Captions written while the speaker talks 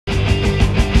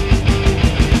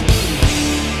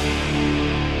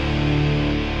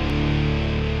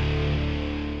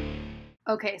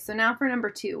Okay, so now for number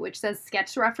 2, which says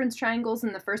sketch the reference triangles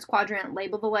in the first quadrant,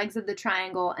 label the legs of the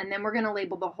triangle, and then we're going to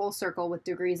label the whole circle with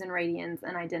degrees and radians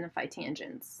and identify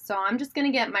tangents. So I'm just going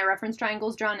to get my reference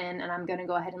triangles drawn in, and I'm going to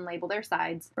go ahead and label their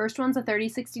sides. First one's a 30,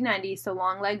 60, 90, so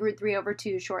long leg root 3 over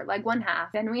 2, short leg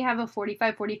 1/2. Then we have a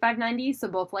 45, 45, 90, so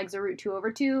both legs are root 2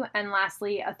 over 2. And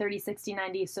lastly, a 30, 60,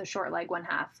 90, so short leg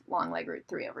 1/2, long leg root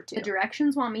 3 over 2. The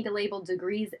directions want me to label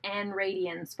degrees and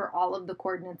radians for all of the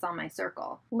coordinates on my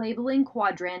circle. Labeling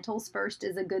quadrantals first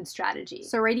is a good strategy.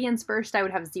 So radians first, I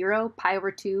would have 0, pi over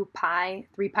 2, pi,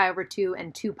 3 pi over 2,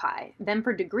 and 2 pi. Then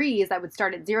for degrees, I would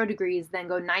start at 0 degrees, then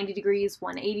go 90 degrees,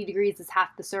 180 degrees is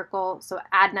half the circle, so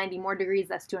add 90 more degrees,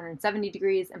 that's 270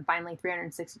 degrees, and finally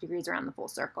 360 degrees around the full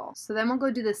circle. So then we'll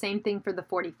go do the same thing for the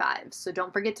 45. So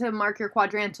don't forget to mark your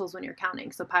quadrantals when you're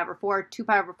counting. So pi over 4, 2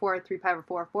 pi over 4, 3 pi over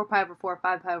 4, 4 pi over 4,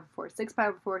 5 pi over 4, 6 pi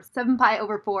over 4, 7 pi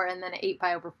over 4, and then 8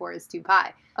 pi over 4 is 2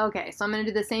 pi. Okay, so I'm going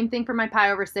to do the same thing for my pi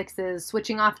over 6s,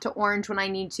 switching off to orange when I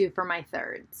need to for my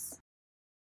thirds.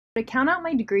 To count out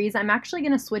my degrees, I'm actually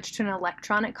going to switch to an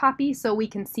electronic copy so we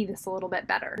can see this a little bit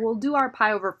better. We'll do our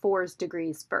pi over 4's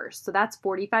degrees first. So that's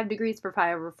 45 degrees for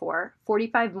pi over 4.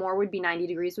 45 more would be 90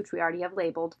 degrees, which we already have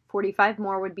labeled. 45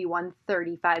 more would be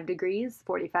 135 degrees.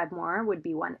 45 more would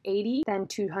be 180. Then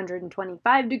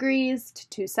 225 degrees to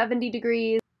 270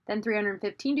 degrees. Then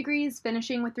 315 degrees,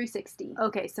 finishing with 360.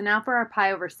 Okay, so now for our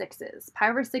pi over 6s. Pi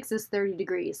over 6 is 30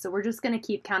 degrees, so we're just going to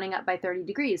keep counting up by 30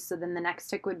 degrees. So then the next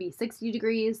tick would be 60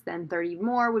 degrees, then 30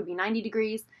 more would be 90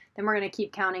 degrees. Then we're going to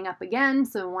keep counting up again,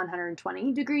 so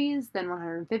 120 degrees, then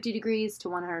 150 degrees to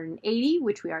 180,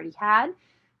 which we already had.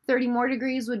 30 more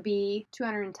degrees would be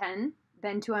 210.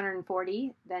 Then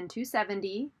 240, then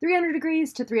 270, 300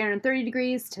 degrees to 330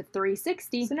 degrees to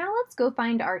 360. So now let's go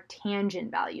find our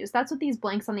tangent values. That's what these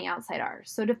blanks on the outside are.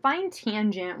 So to find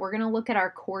tangent, we're going to look at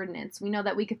our coordinates. We know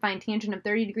that we could find tangent of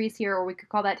 30 degrees here, or we could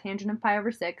call that tangent of pi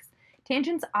over 6.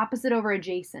 Tangent's opposite over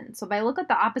adjacent. So if I look at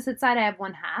the opposite side, I have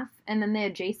 1/2, and then the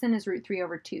adjacent is root 3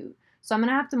 over 2. So I'm going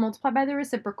to have to multiply by the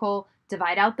reciprocal,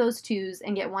 divide out those 2's,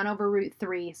 and get 1 over root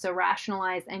 3, so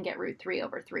rationalize and get root 3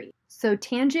 over 3. So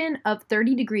tangent of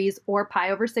 30 degrees, or pi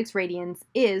over 6 radians,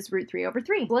 is root 3 over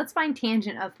 3. So let's find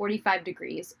tangent of 45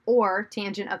 degrees, or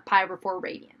tangent of pi over 4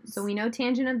 radians. So we know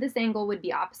tangent of this angle would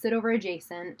be opposite over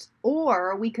adjacent,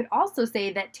 or we could also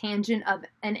say that tangent of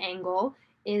an angle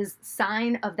is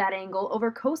sine of that angle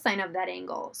over cosine of that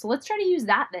angle. So let's try to use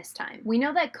that this time. We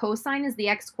know that cosine is the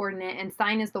x-coordinate and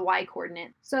sine is the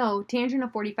y-coordinate. So tangent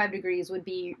of 45 degrees would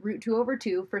be root 2 over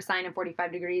 2 for sine of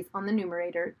 45 degrees on the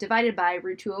numerator, divided by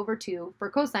root 2 over 2 for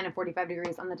cosine of 45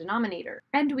 degrees on the denominator.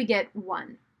 And we get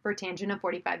 1 for tangent of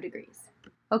 45 degrees.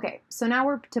 Okay, so now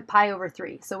we're to pi over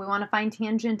 3. So we want to find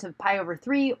tangent of pi over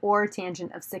 3 or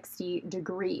tangent of 60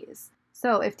 degrees.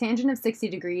 So if tangent of 60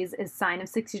 degrees is sine of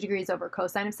 60 degrees over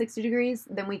cosine of 60 degrees,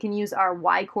 then we can use our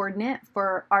y-coordinate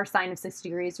for our sine of 60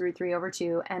 degrees, root 3 over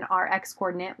 2, and our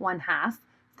x-coordinate, 1/2,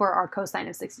 for our cosine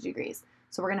of 60 degrees.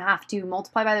 So we're going to have to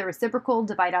multiply by the reciprocal,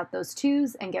 divide out those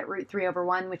 2's, and get root 3 over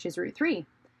 1, which is root 3.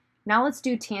 Now let's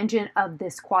do tangent of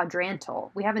this quadrantal.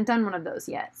 We haven't done one of those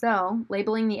yet. So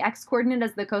labeling the x-coordinate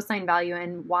as the cosine value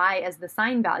and y as the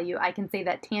sine value, I can say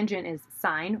that tangent is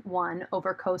sine 1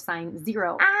 over cosine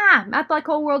 0. Ah! Math black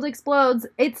hole world explodes.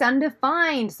 It's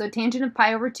undefined. So tangent of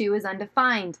pi over 2 is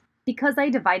undefined because I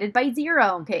divided by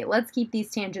 0. Okay, let's keep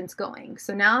these tangents going.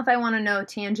 So now if I want to know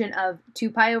tangent of 2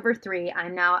 pi over 3, I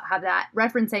now have that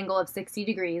reference angle of 60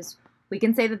 degrees. We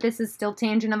can say that this is still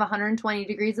tangent of 120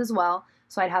 degrees as well.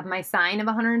 So I'd have my sine of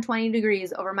 120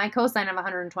 degrees over my cosine of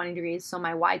 120 degrees, so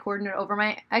my y-coordinate over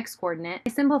my x-coordinate. I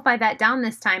simplify that down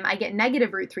this time, I get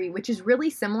negative root 3, which is really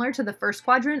similar to the first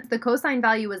quadrant. If the cosine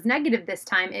value was negative this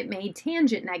time, it made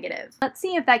tangent negative. Let's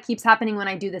see if that keeps happening when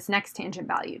I do this next tangent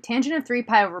value. Tangent of 3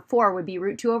 pi over 4 would be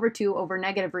root 2 over 2 over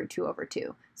negative root 2 over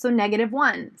 2. So negative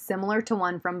 1, similar to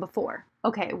 1 from before.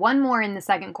 Okay, one more in the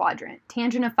second quadrant.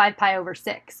 Tangent of 5 pi over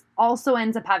 6 also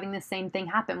ends up having the same thing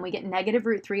happen. We get negative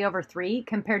root 3 over 3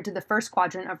 compared to the first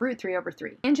quadrant of root 3 over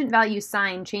 3. Tangent value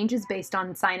sine changes based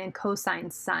on sine and cosine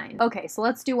sine. Okay, so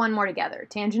let's do one more together.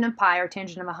 Tangent of pi or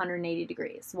tangent of 180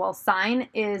 degrees. Well, sine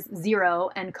is 0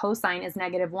 and cosine is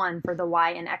negative 1 for the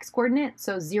y and x coordinate.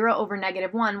 So 0 over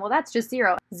negative 1, well, that's just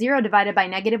 0. 0 divided by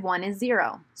negative 1 is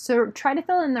 0. So try to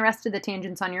fill in the rest of the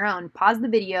tangents on your own. Pause the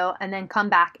video and then come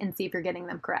back and see if you're getting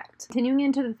them correct. Continuing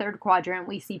into the third quadrant,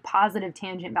 we see positive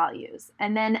tangent values.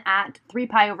 And then at 3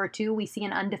 pi over 2, we see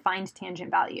an undefined tangent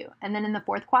value. And then in the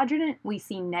fourth quadrant, we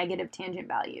see negative tangent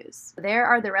values. There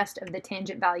are the rest of the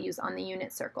tangent values on the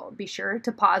unit circle. Be sure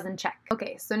to pause and check.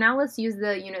 Okay, so now let's use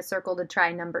the unit circle to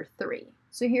try number 3.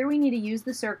 So here we need to use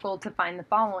the circle to find the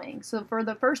following. So for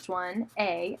the first one,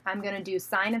 A, I'm going to do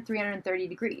sine of 330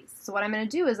 degrees. So what I'm going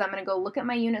to do is I'm going to go look at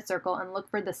my unit circle and look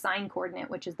for the sine coordinate,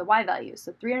 which is the y value.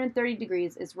 So 330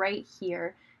 degrees is right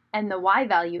here, and the y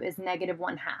value is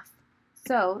 -1/2.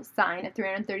 So sine of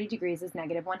 330 degrees is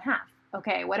 -1/2.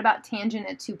 Okay, what about tangent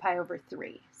at 2 pi over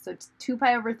 3? So 2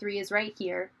 pi over 3 is right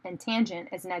here, and tangent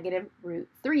is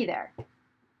 -√3 there.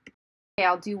 Okay,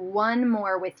 I'll do one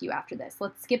more with you after this.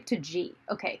 Let's skip to G.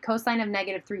 Okay, cosine of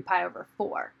 -3 pi over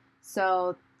 4.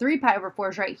 So 3 pi over 4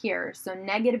 is right here. So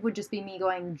negative would just be me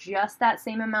going just that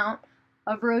same amount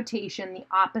of rotation the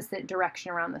opposite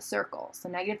direction around the circle. So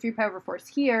 -3 pi over 4 is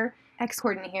here. X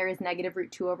coordinate here is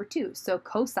 -√2 over 2. So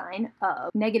cosine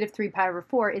of -3 pi over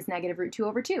 4 is -√2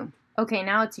 over 2. Okay,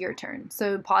 now it's your turn.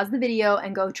 So pause the video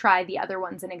and go try the other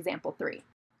ones in example 3.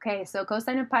 Okay, so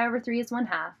cosine of pi over 3 is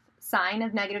 1/2. Sine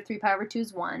of -3 pi over 2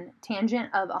 is 1. Tangent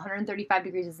of 135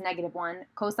 degrees is -1.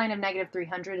 Cosine of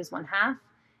 -300 is 1/2.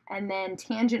 And then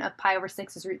tangent of pi over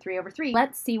 6 is √3 over 3.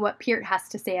 Let's see what Peart has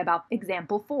to say about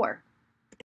example 4.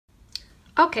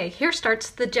 Okay, here starts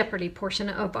the Jeopardy portion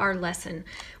of our lesson.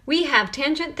 We have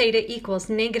tangent theta equals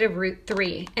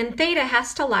 -√3, and theta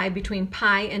has to lie between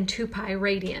pi and 2 pi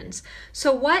radians.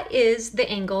 So what is the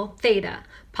angle theta?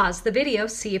 Pause the video,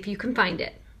 see if you can find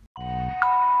it.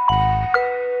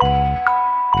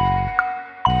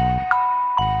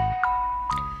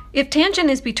 If tangent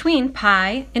is between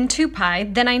pi and 2 pi,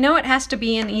 then I know it has to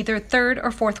be in either third or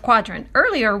fourth quadrant.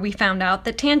 Earlier we found out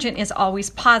that tangent is always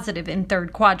positive in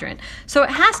third quadrant, so it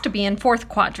has to be in fourth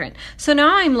quadrant. So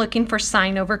now I'm looking for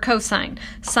sine over cosine.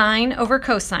 Sine over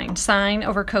cosine, sine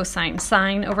over cosine,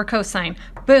 sine over cosine.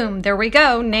 Boom, there we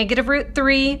go.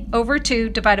 -√3 over 2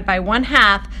 divided by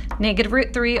 1/2,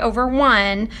 -√3 over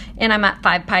 1, and I'm at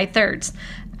 5 pi thirds.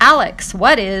 Alex,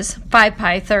 what is 5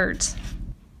 pi thirds?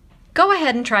 Go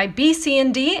ahead and try B, C,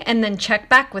 and D, and then check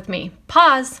back with me.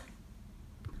 Pause.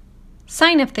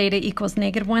 Sine of theta equals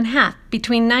 -1/2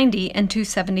 between 90 and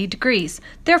 270 degrees.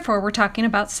 Therefore, we're talking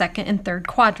about second and third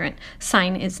quadrant.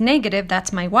 Sine is negative,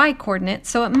 that's my y coordinate,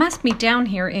 so it must be down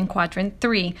here in quadrant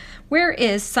 3. Where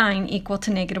is sine equal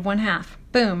to -1/2?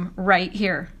 Boom, right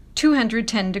here,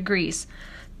 210 degrees.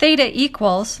 Theta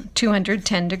equals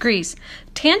 210 degrees.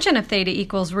 Tangent of theta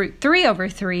equals √3 over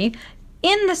 3.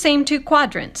 In the same two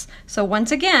quadrants. So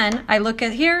once again, I look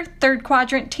at here, third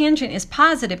quadrant, tangent is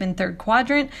positive in third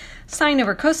quadrant, sine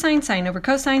over cosine, sine over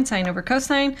cosine, sine over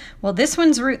cosine. Well, this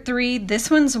one's √3,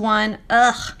 this one's 1,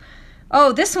 ugh.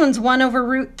 Oh, this one's 1 over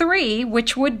 √3,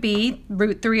 which would be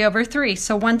 √3 over 3.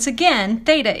 So once again,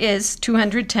 theta is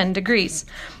 210 degrees.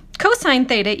 Cosine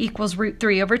theta equals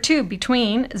 √3 over 2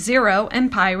 between 0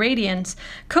 and pi radians.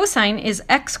 Cosine is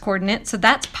x coordinate, so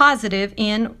that's positive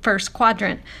in first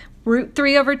quadrant.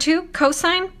 √3 over 2,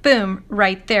 cosine, boom,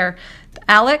 right there.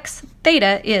 Alex,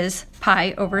 theta is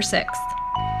pi over 6.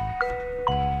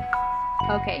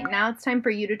 Okay, now it's time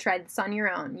for you to try this on your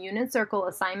own. Unit circle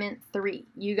assignment 3.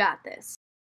 You got this.